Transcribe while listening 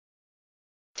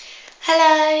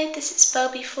Hello, this is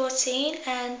bubbly14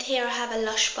 and here I have a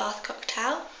Lush bath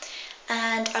cocktail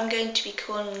and I'm going to be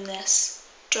calling this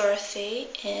Dorothy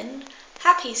in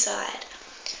Happy Side.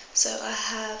 So I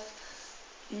have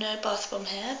no bath bomb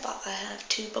here, but I have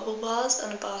 2 bubble bars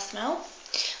and a bath melt.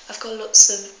 I've got lots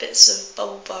of bits of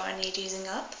bubble bar I need using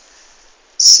up.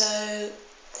 So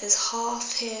there's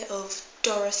half here of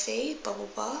Dorothy bubble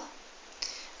bar,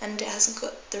 and it hasn't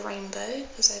got the rainbow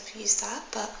because I've used that,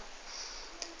 but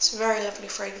it's a very lovely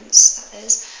fragrance, that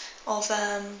is, of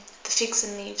the Figs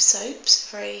and Leaves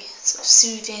soaps. Very sort of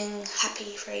soothing,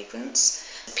 happy fragrance.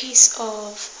 A piece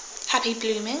of Happy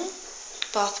Blooming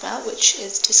bath melt, which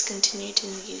is discontinued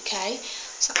in the UK,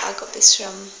 so I got this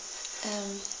from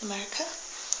America.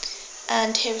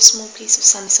 And here a small piece of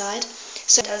Sunnyside.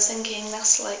 So I was thinking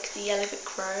that's like the Yellow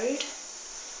Brick Road,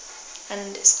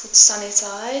 and it's called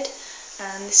Sunnyside,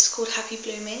 and this is called Happy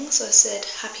Blooming, so I said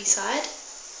Happy Side.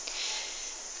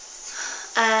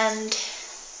 And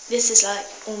this is like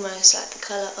almost like the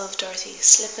colour of Dorothy's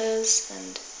slippers,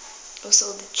 and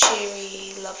also the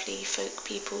cheery, lovely folk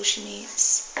people she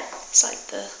meets. It's like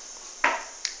the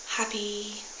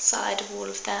happy side of all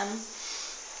of them.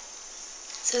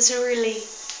 So it's a really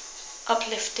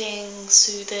uplifting,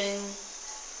 soothing,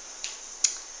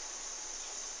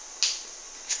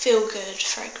 feel-good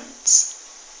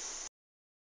fragrance.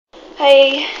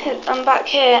 Hey, I'm back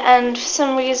here, and for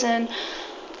some reason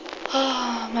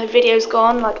my video's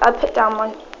gone. Like, I put down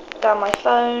my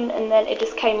phone and then it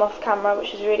just came off camera,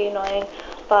 which is really annoying.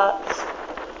 But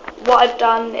what I've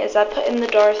done is I put in the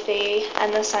Dorothy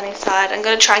and the Sunnyside. I'm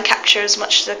going to try and capture as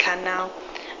much as I can now.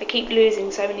 I keep losing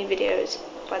so many videos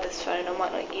by this phone, I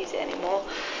might not use it anymore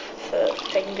for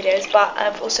taking videos. But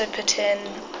I've also put in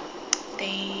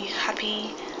the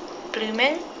Happy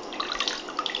Blooming,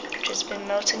 which has been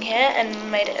melting here, and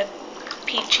made it a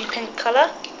peachy pink colour.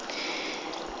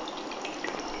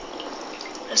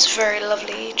 It's a very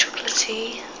lovely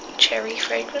chocolatey cherry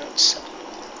fragrance.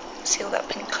 See all that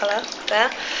pink colour there.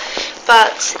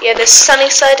 But yeah, there's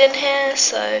Sunnyside in here,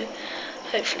 so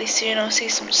hopefully soon I'll see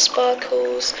some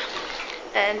sparkles.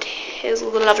 And here's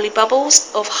all the lovely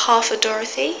bubbles of half a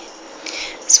Dorothy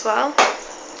as well.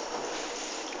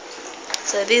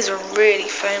 So these are really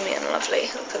foamy and lovely.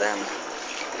 Look at them.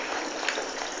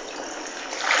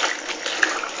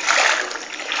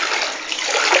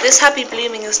 This Happy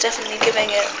Blooming is definitely giving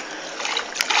it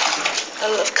a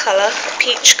lot of colour, a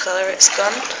peach colour it's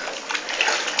gone.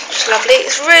 It's lovely.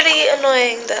 It's really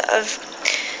annoying that I've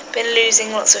been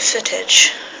losing lots of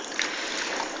footage,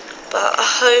 but I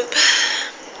hope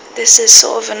this is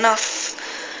sort of enough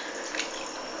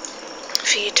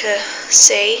for you to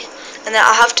see, and then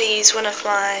I'll have to use one of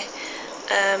my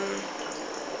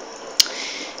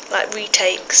like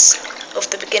retakes of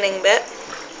the beginning bit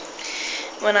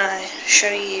when I show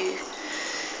you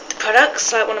the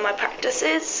products, like one of my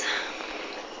practices.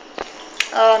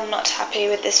 Oh, I'm not happy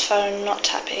with this phone, not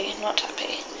happy.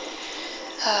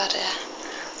 Oh dear.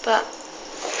 But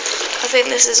I think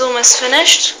this is almost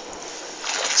finished.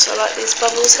 So I like these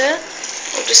bubbles here.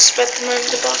 I'll just spread them over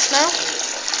the bath now.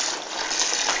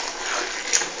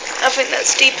 I think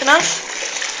that's deep enough.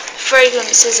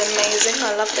 Fragrance is amazing,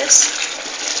 I love this.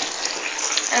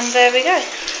 And there we go.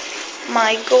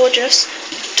 My gorgeous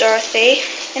Dorothy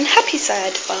in Happy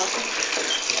Side bath.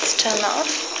 Let's turn that off.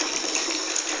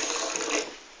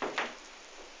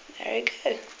 There we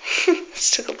go.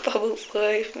 Just took a bubble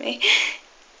fly over me.